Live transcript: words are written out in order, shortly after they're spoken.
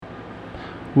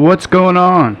What's going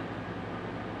on?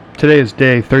 Today is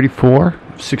day 34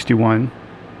 of 61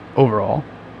 overall.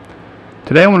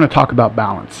 Today I want to talk about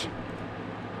balance.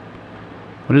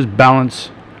 What does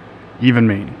balance even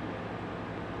mean?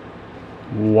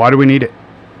 Why do we need it?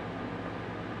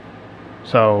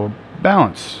 So,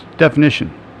 balance,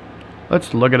 definition.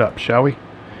 Let's look it up, shall we?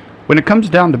 When it comes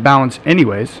down to balance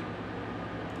anyways,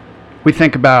 we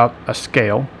think about a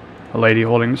scale, a lady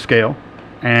holding a scale,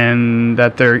 and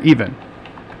that they're even.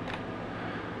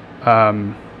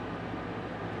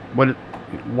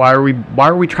 Why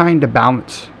are we trying to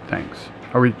balance things?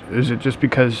 Is it just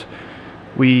because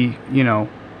we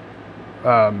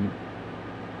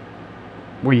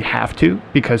have to,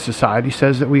 because society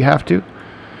says that we have to?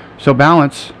 So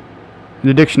balance, in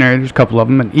the dictionary, there's a couple of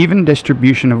them: an even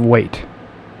distribution of weight,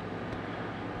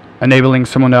 enabling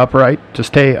someone to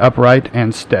stay upright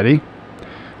and steady,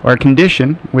 or a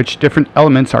condition which different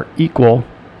elements are equal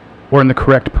or in the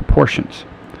correct proportions.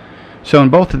 So in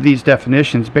both of these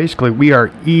definitions, basically we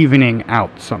are evening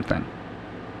out something.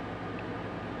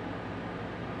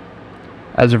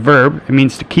 As a verb, it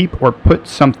means to keep or put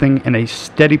something in a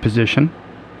steady position,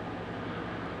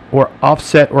 or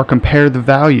offset or compare the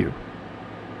value.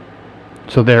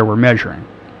 So there we're measuring.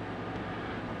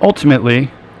 Ultimately,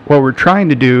 what we're trying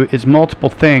to do is multiple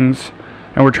things,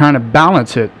 and we're trying to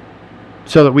balance it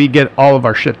so that we get all of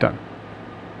our shit done.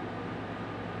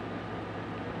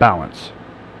 Balance.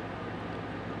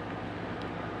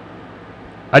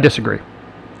 I disagree.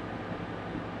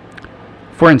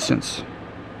 For instance,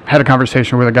 I had a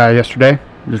conversation with a guy yesterday,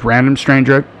 just random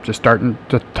stranger, just starting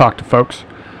to talk to folks.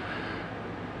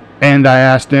 And I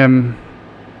asked him,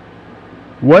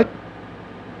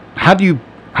 how do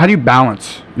you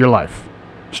balance your life?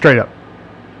 Straight up.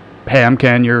 Hey, I'm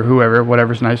Ken, you're whoever,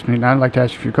 whatever's nice to me. I'd like to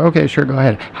ask you if you okay, sure, go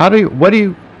ahead. How do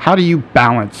you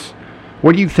balance?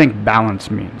 What do you think balance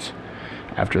means?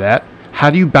 After that, how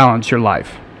do you balance your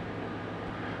life?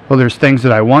 Well, there's things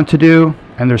that I want to do,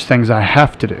 and there's things I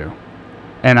have to do.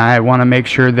 And I want to make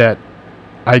sure that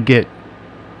I get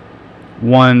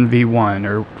 1v1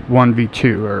 or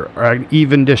 1v2 or an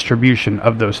even distribution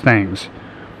of those things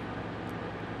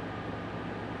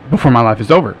before my life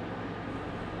is over.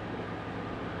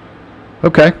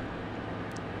 Okay.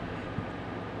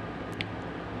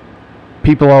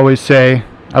 People always say,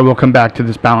 I will come back to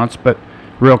this balance, but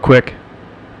real quick,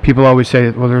 people always say,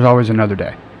 well, there's always another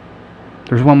day.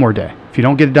 There's one more day. If you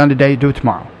don't get it done today, do it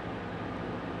tomorrow.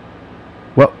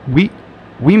 Well, we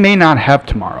may not have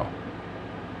tomorrow.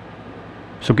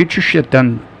 So get your shit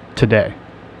done today.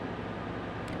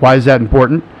 Why is that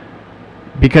important?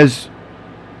 Because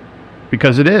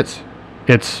it is.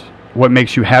 It's what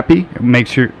makes you happy. It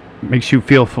makes you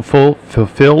feel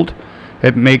fulfilled.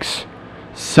 It makes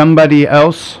somebody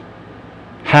else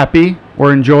happy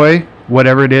or enjoy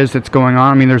whatever it is that's going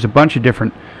on. I mean, there's a bunch of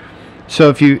different. So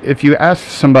if you ask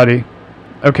somebody,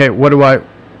 okay, what do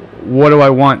I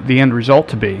want the end result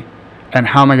to be, and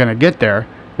how am I going to get there?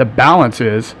 The balance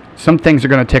is some things are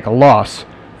going to take a loss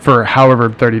for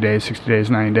however 30 days, 60 days,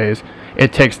 90 days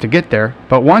it takes to get there.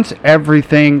 But once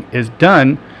everything is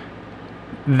done,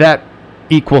 that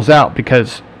equals out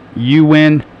because you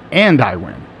win and I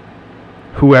win.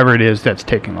 Whoever it is that's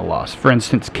taking the loss. For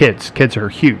instance, kids are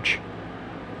huge.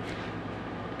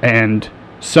 And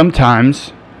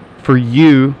sometimes for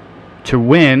you to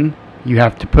win, you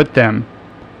have to put them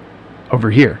over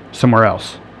here, somewhere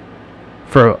else,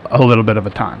 for a little bit of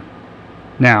a time.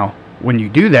 Now, when you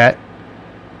do that,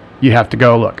 you have to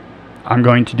go, look, I'm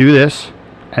going to do this,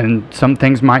 and some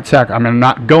things might sacrifice. I'm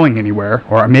not going anywhere,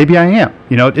 or maybe I am.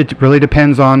 It really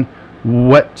depends on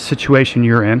what situation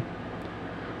you're in.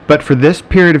 But for this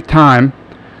period of time,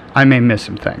 I may miss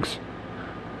some things.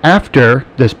 After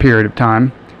this period of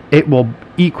time, it will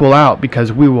equal out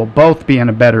because we will both be in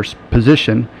a better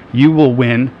position. You will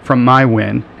win from my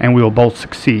win, and we will both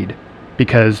succeed.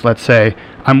 Because let's say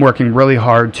I'm working really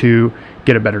hard to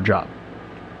get a better job.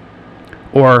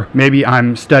 Or maybe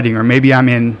I'm studying, or maybe I'm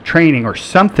in training or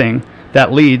something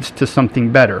that leads to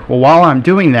something better. Well, while I'm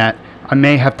doing that, I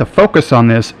may have to focus on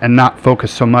this and not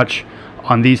focus so much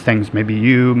on these things.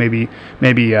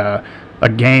 Maybe a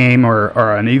game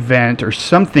or an event or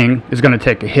something is going to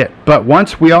take a hit. But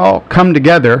once we all come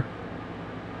together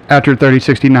after 30,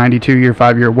 60, 90, 2 year,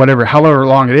 5 year, whatever, however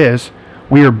long it is,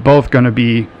 we are both going to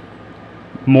be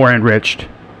more enriched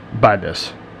by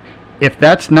this. If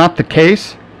that's not the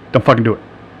case, don't fucking do it.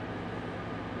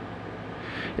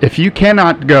 If you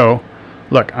cannot go,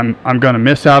 look, I'm going to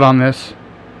miss out on this,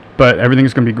 but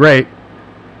everything's going to be great,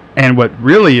 and what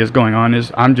really is going on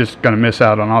is I'm just going to miss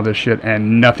out on all this shit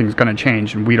and nothing's going to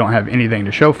change and we don't have anything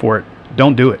to show for it,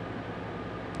 don't do it.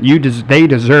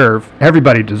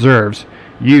 Everybody deserves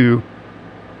you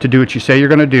to do what you say you're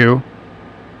going to do,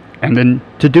 and then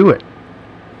to do it.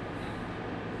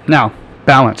 Now,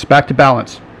 balance. Back to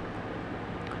balance.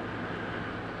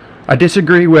 I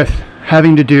disagree with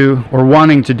having to do or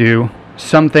wanting to do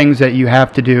some things that you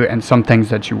have to do and some things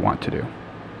that you want to do.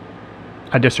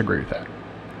 I disagree with that.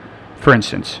 For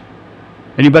instance,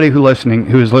 anybody who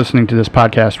is listening to this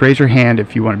podcast, raise your hand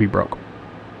if you want to be broke.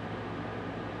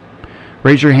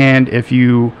 Raise your hand if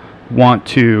you want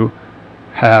to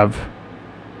have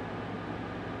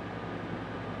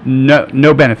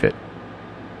no benefit.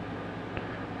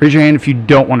 Raise your hand if you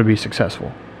don't want to be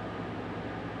successful.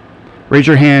 Raise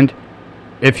your hand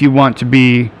if you want to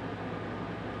be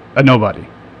a nobody.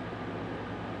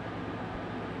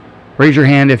 Raise your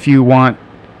hand if you want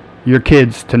your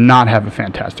kids to not have a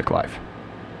fantastic life.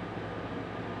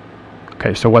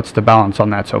 Okay, so what's the balance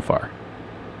on that so far?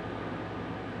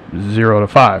 0 to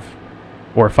 5,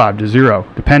 or 5 to 0,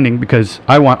 depending, because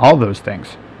I want all those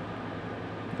things.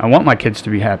 I want my kids to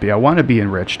be happy. I want to be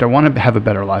enriched. I want to have a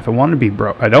better life. I want to be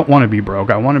broke. I don't want to be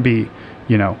broke. I want to be,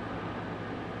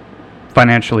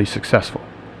 financially successful.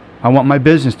 I want my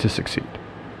business to succeed.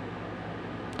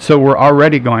 So we're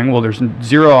already going, well, there's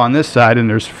 0 on this side and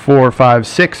there's 4, 5,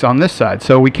 6 on this side.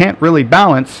 So we can't really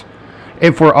balance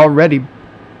if we're already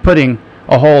putting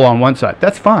a hole on one side.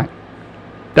 That's fine.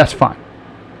 That's fine.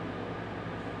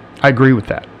 I agree with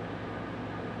that.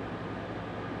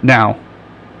 Now,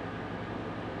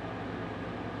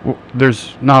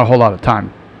 there's not a whole lot of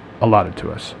time allotted to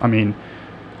us. I mean,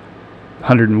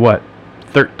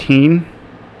 13?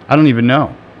 I don't even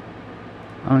know.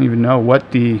 I don't even know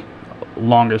what the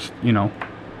longest,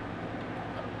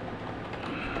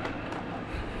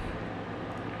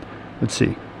 let's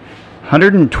see.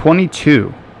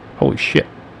 122. Holy shit.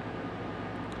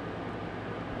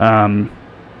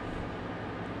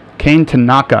 Kane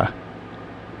Tanaka.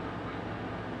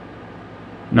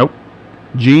 Nope.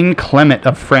 Jean Clement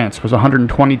of France was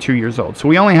 122 years old. So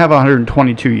we only have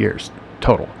 122 years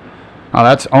total. Now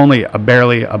that's only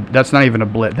that's not even a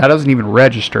blip. That doesn't even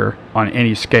register on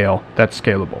any scale that's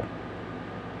scalable.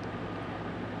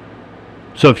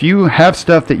 So if you have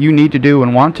stuff that you need to do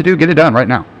and want to do, get it done right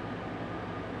now.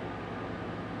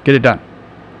 Get it done.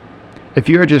 If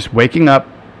you are just waking up,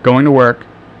 going to work,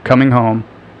 coming home,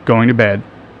 going to bed,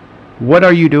 what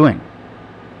are you doing?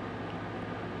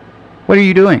 What are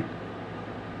you doing?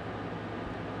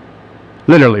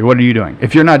 Literally, what are you doing?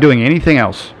 If you're not doing anything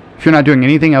else,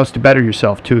 to better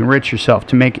yourself, to enrich yourself,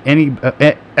 to make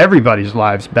everybody's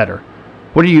lives better,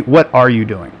 what are you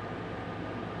doing?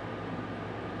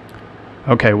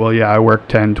 Okay, well, yeah, I work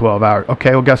 10, 12 hours. Okay,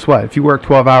 well, guess what? If you work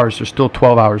 12 hours, there's still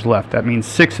 12 hours left. That means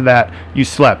 6 of that you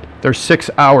slept. There's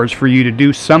 6 hours for you to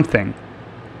do something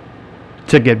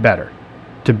to get better,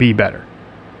 to be better.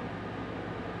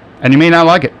 And you may not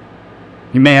like it.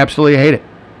 You may absolutely hate it.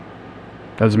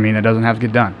 Doesn't mean it doesn't have to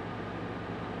get done.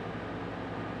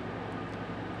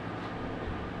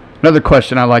 Another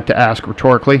question I like to ask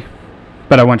rhetorically,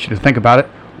 but I want you to think about it.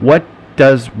 What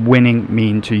does winning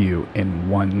mean to you in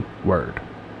one word?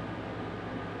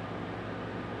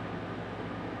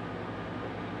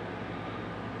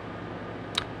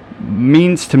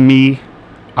 Means to me,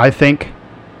 I think,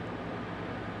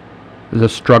 is a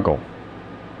struggle.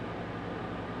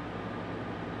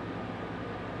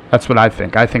 That's what I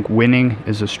think. I think winning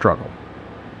is a struggle.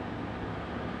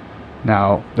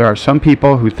 Now, there are some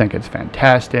people who think it's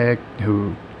fantastic,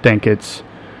 who think it's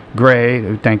great,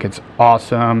 who think it's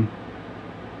awesome.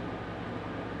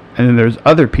 And then there's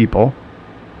other people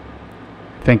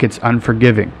who think it's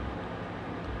unforgiving.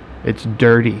 It's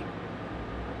dirty.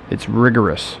 It's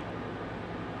rigorous.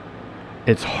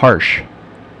 It's harsh.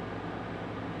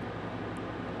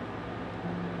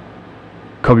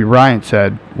 Kobe Bryant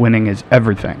said, winning is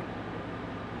everything.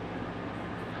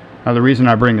 Now, the reason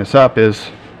I bring this up is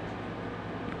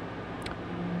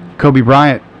Kobe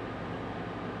Bryant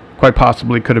quite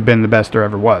possibly could have been the best there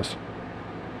ever was.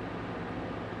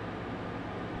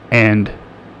 And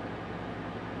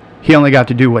he only got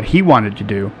to do what he wanted to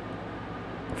do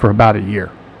for about a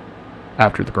year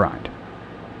after the grind.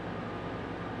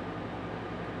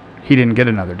 He didn't get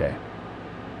another day.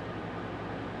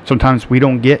 Sometimes we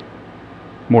don't get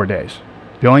more days.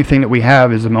 The only thing that we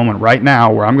have is the moment right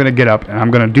now where I'm going to get up and I'm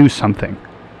going to do something.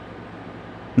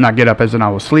 Not get up as in I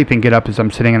was sleeping, get up as I'm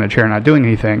sitting in a chair not doing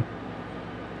anything.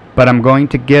 But I'm going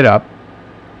to get up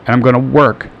and I'm going to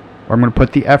work, or I'm going to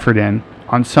put the effort in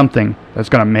on something that's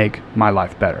going to make my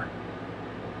life better.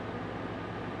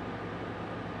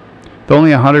 With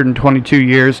only 122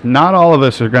 years, not all of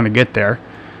us are going to get there.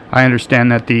 I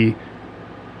understand that the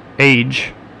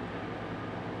age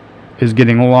is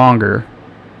getting longer,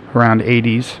 around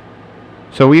 80s.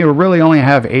 So we really only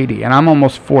have 80, and I'm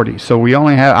almost 40. So I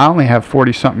only have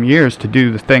 40 something years to do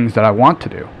the things that I want to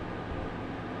do.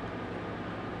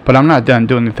 But I'm not done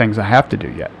doing the things I have to do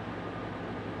yet.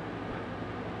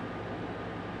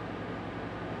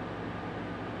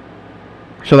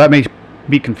 So that may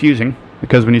be confusing,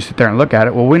 because when you sit there and look at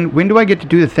it, well, when do I get to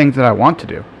do the things that I want to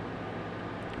do?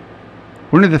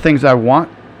 When are the things I want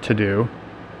to do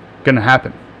going to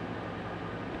happen?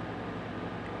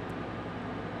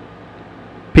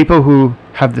 People who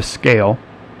have the scale,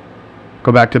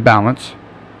 go back to balance,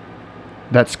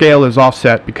 that scale is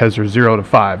offset because they're 0 to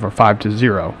 5 or 5 to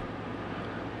 0.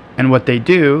 And what they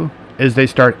do is they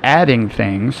start adding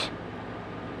things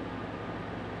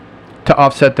to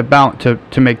offset the balance,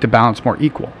 to make the balance more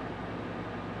equal.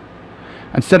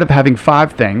 Instead of having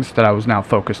 5 things that I was now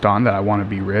focused on, that I want to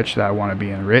be rich, that I want to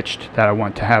be enriched, that I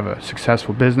want to have a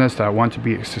successful business, that I want to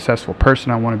be a successful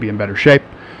person, I want to be in better shape,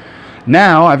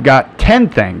 now I've got 10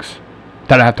 things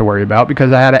that I have to worry about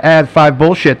because I had to add 5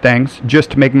 bullshit things just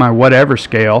to make my whatever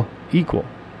scale equal.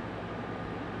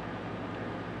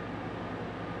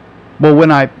 Well, when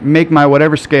I make my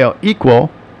whatever scale equal,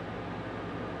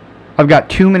 I've got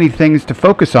too many things to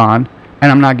focus on,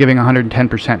 and I'm not giving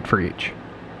 110% for each.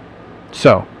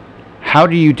 So, how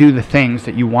do you do the things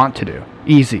that you want to do?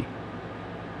 Easy.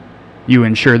 You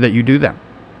ensure that you do them.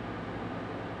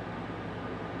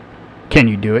 Can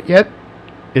you do it yet?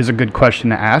 Is a good question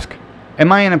to ask.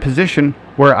 Am I in a position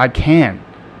where I can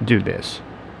do this?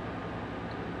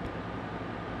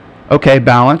 Okay,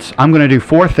 balance. I'm going to do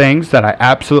 4 things that I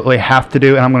absolutely have to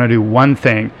do, and I'm going to do 1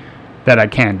 thing that I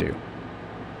can do.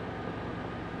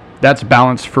 That's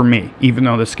balance for me, even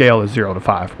though the scale is 0 to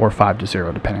 5 or 5 to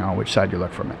 0, depending on which side you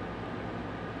look from it.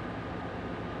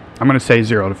 I'm going to say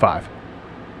 0 to 5.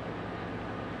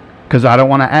 Because I don't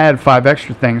want to add 5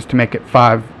 extra things to make it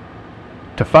 5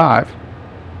 to 5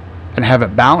 and have a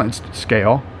balanced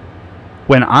scale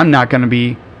when I'm not going to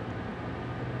be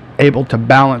able to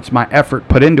balance my effort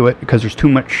put into it because there's too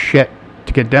much shit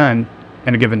to get done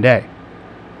in a given day.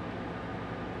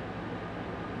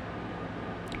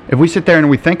 If we sit there and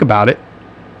we think about it,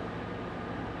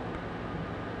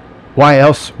 why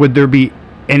else would there be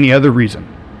any other reason?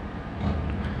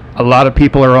 A lot of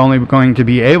people are only going to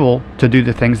be able to do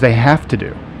the things they have to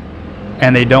do.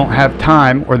 And they don't have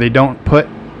time, or they don't put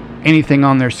anything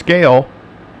on their scale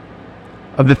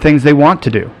of the things they want to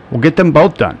do. We'll get them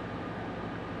both done.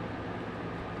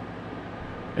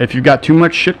 If you've got too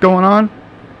much shit going on,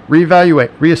 reevaluate,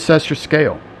 reassess your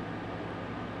scale.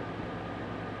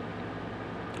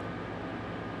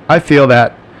 I feel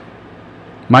that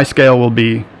my scale will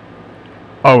be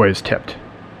always tipped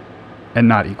and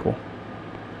not equal.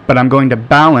 But I'm going to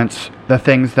balance the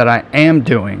things that I am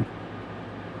doing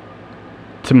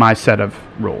to my set of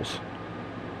rules.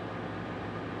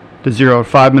 The 0 to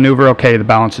 5 maneuver, okay, the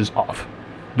balance is off.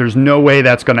 There's no way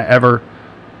that's going to ever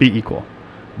be equal.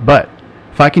 But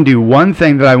if I can do 1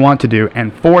 thing that I want to do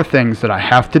and 4 things that I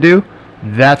have to do,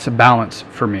 that's a balance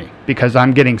for me. Because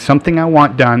I'm getting something I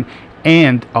want done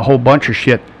and a whole bunch of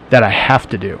shit that I have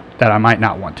to do that I might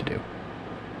not want to do.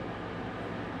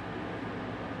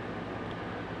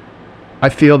 I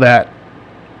feel that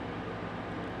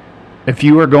if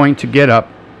you are going to get up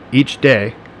each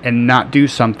day and not do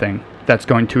something that's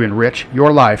going to enrich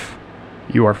your life,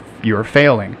 you are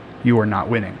failing. You are not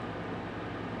winning.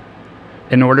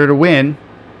 In order to win,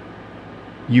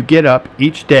 you get up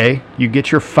each day, you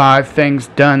get your 5 things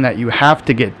done that you have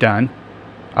to get done.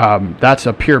 That's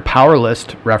a pure Power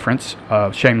List reference,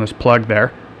 shameless plug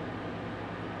there.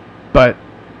 But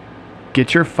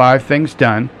get your 5 things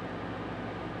done,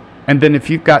 and then if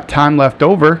you've got time left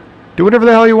over, do whatever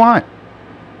the hell you want.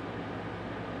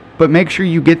 But make sure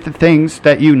you get the things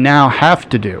that you now have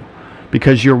to do,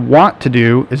 because your want to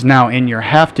do is now in your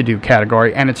have to do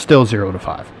category, and it's still 0 to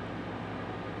 5.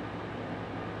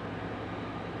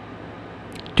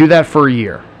 Do that for a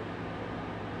year.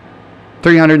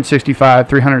 365,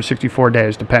 364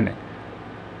 days, depending.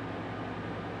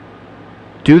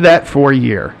 Do that for a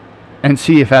year and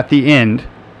see if at the end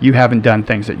you haven't done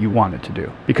things that you wanted to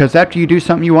do. Because after you do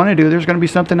something you want to do, there's going to be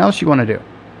something else you want to do.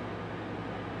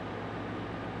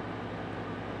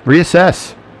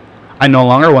 Reassess. I no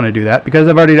longer want to do that because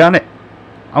I've already done it.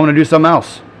 I want to do something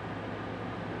else.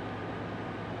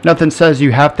 Nothing says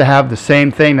you have to have the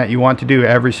same thing that you want to do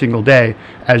every single day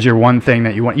as your 1 thing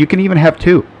that you want. You can even have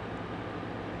 2.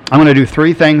 I'm going to do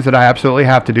 3 things that I absolutely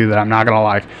have to do that I'm not going to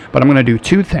like, but I'm going to do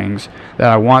 2 things that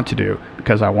I want to do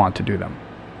because I want to do them.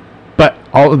 But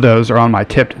all of those are on my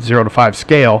tipped 0 to 5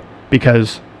 scale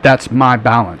because that's my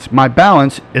balance. My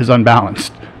balance is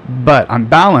unbalanced. but I'm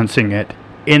balancing it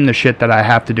in the shit that I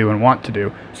have to do and want to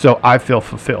do, so I feel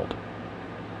fulfilled.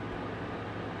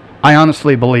 I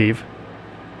honestly believe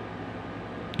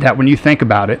that when you think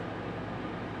about it,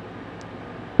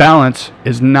 balance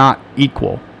is not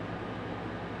equal.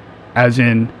 As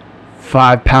in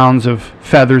 5 pounds of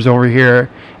feathers over here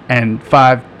and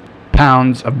 5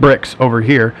 pounds of bricks over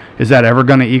here. Is that ever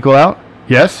going to equal out?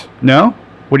 Yes? No?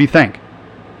 What do you think?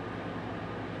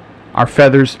 Are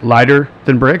feathers lighter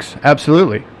than bricks?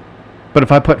 Absolutely. But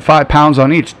if I put 5 pounds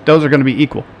on each, those are going to be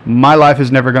equal. My life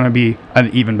is never going to be an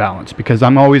even balance because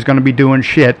I'm always going to be doing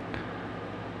shit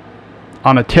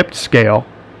on a tipped scale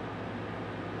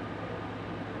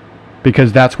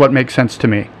because that's what makes sense to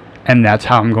me. And that's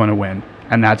how I'm going to win.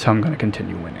 And that's how I'm going to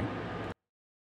continue winning.